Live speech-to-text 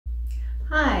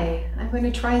Hi, I'm going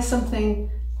to try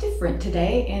something different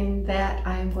today in that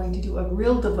I'm going to do a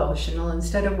real devotional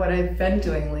instead of what I've been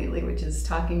doing lately, which is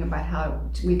talking about how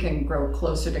we can grow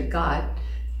closer to God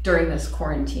during this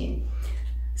quarantine.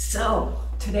 So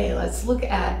today let's look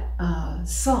at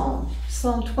Psalm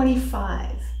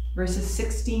 25, verses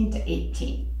 16 to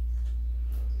 18.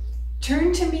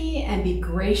 Turn to me and be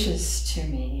gracious to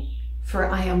me, for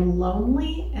I am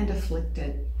lonely and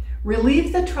afflicted.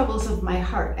 Relieve the troubles of my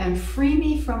heart and free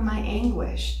me from my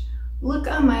anguish. Look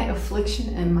on my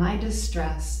affliction and my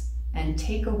distress and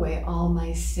take away all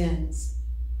my sins.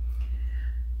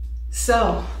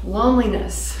 So,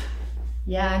 loneliness.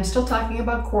 Yeah, I'm still talking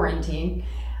about quarantine.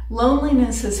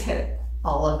 Loneliness has hit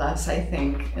all of us, I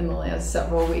think, in the last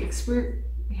several weeks. We're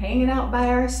hanging out by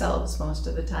ourselves most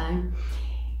of the time,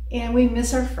 and we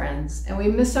miss our friends and we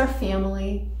miss our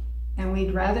family, and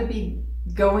we'd rather be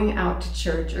going out to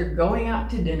church or going out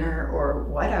to dinner or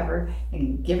whatever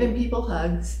and giving people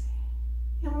hugs,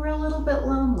 and we're a little bit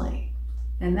lonely.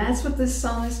 And that's what this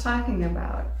song is talking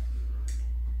about.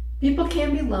 People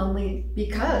can be lonely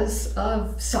because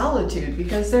of solitude,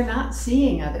 because they're not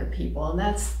seeing other people, and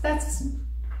that's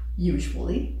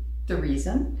usually the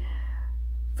reason.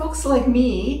 Folks like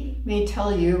me may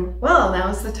tell you, well,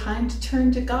 now's the time to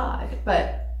turn to God,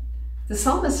 but the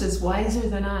psalmist is wiser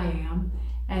than I am.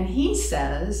 And he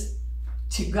says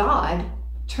to God,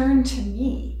 turn to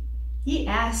me. He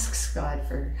asks God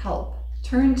for help.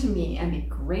 Turn to me and be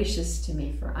gracious to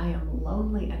me, for I am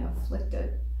lonely and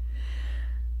afflicted.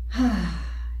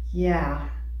 Yeah.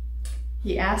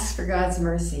 He asks for God's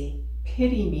mercy.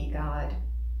 Pity me, God.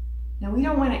 Now, we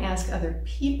don't want to ask other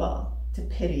people to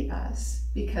pity us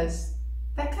because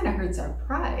that kind of hurts our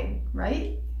pride,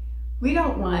 right? We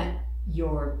don't want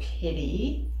your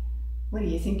pity. What, do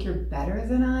you think you're better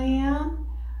than I am?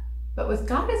 But with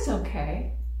God, it's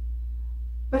okay.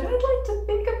 But I'd like to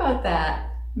think about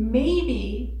that.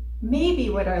 Maybe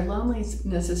what our loneliness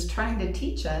is trying to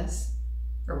teach us,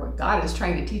 or what God is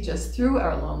trying to teach us through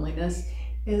our loneliness,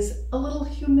 is a little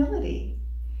humility.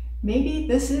 Maybe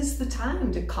this is the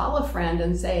time to call a friend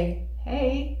and say,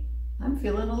 hey, I'm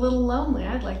feeling a little lonely.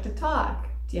 I'd like to talk.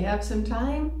 Do you have some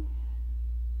time?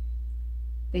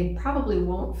 They probably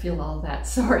won't feel all that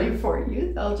sorry for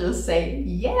you. They'll just say,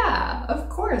 yeah, of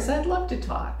course, I'd love to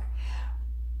talk.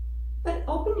 But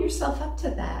open yourself up to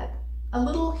that. A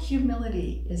little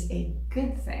humility is a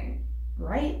good thing,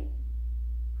 right?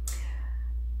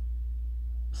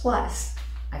 Plus,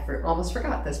 I almost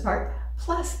forgot this part,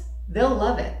 plus they'll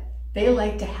love it. They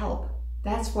like to help.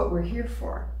 That's what we're here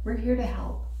for. We're here to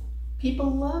help.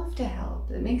 People love to help.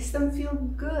 It makes them feel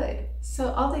good.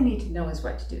 So all they need to know is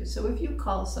what to do. So if you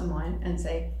call someone and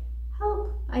say,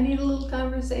 help, I need a little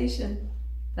conversation,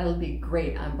 that'll be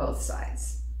great on both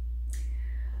sides.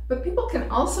 But people can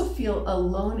also feel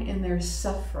alone in their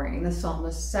suffering. The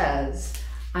psalmist says,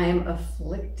 I am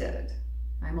afflicted.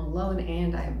 I'm alone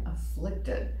and I'm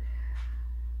afflicted.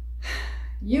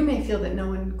 You may feel that no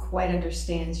one quite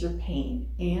understands your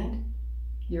pain, and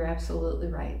you're absolutely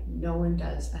right. No one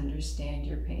does understand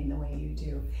your pain the way you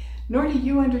do. Nor do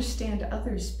you understand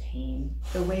others' pain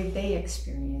the way they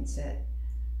experience it.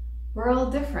 We're all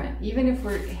different. Even if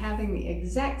we're having the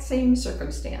exact same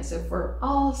circumstance, if we're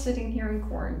all sitting here in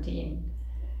quarantine,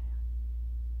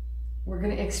 we're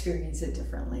going to experience it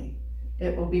differently.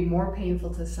 It will be more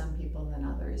painful to some people than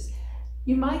others.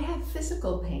 You might have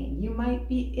physical pain. You might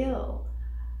be ill.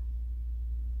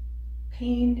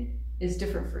 Pain is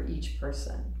different for each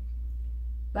person.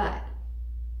 But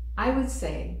I would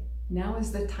say now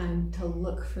is the time to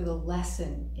look for the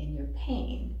lesson in your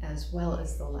pain as well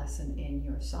as the lesson in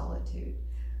your solitude.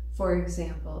 For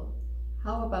example,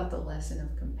 how about the lesson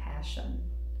of compassion?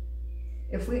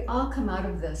 If we all come out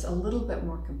of this a little bit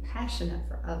more compassionate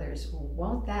for others,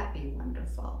 won't that be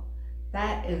wonderful?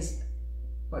 That is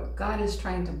what God is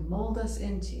trying to mold us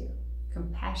into,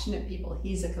 compassionate people.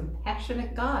 He's a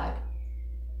compassionate God.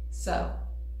 So,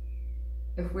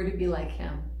 if we're to be like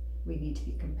him, we need to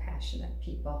be compassionate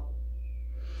people.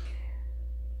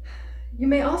 You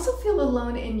may also feel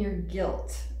alone in your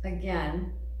guilt.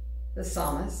 Again, the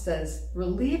psalmist says,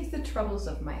 relieve the troubles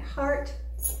of my heart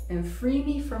and free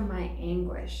me from my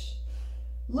anguish.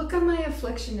 Look on my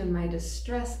affliction and my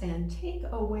distress and take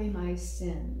away my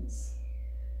sins.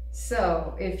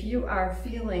 So, if you are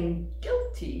feeling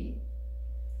guilty,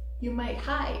 you might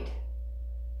hide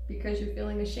because you're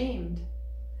feeling ashamed.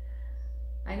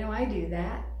 I know I do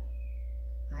that.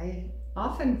 I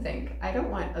often think I don't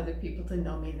want other people to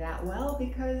know me that well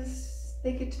because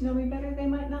they get to know me better. They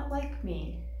might not like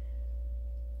me.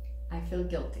 I feel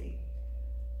guilty.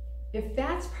 If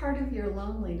that's part of your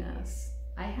loneliness,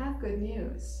 I have good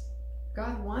news.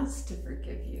 God wants to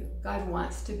forgive you. God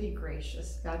wants to be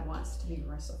gracious. God wants to be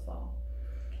merciful.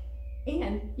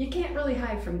 And you can't really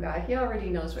hide from God. He already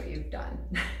knows what you've done.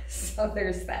 So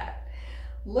there's that.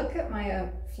 Look at my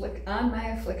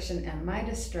affliction and my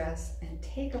distress and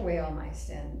take away all my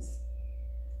sins.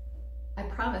 I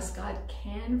promise God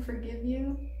can forgive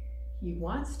you. He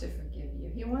wants to forgive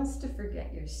you. He wants to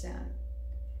forget your sin.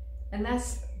 And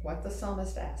that's what the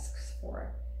psalmist asks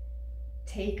for.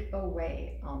 Take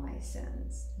away all my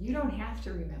sins. You don't have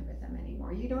to remember them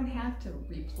anymore. You don't have to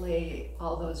replay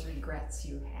all those regrets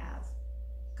you have.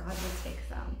 God will take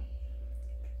them.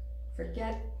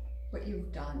 Forget what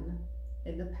you've done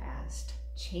in the past.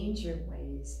 Change your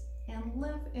ways and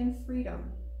live in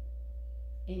freedom.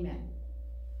 Amen.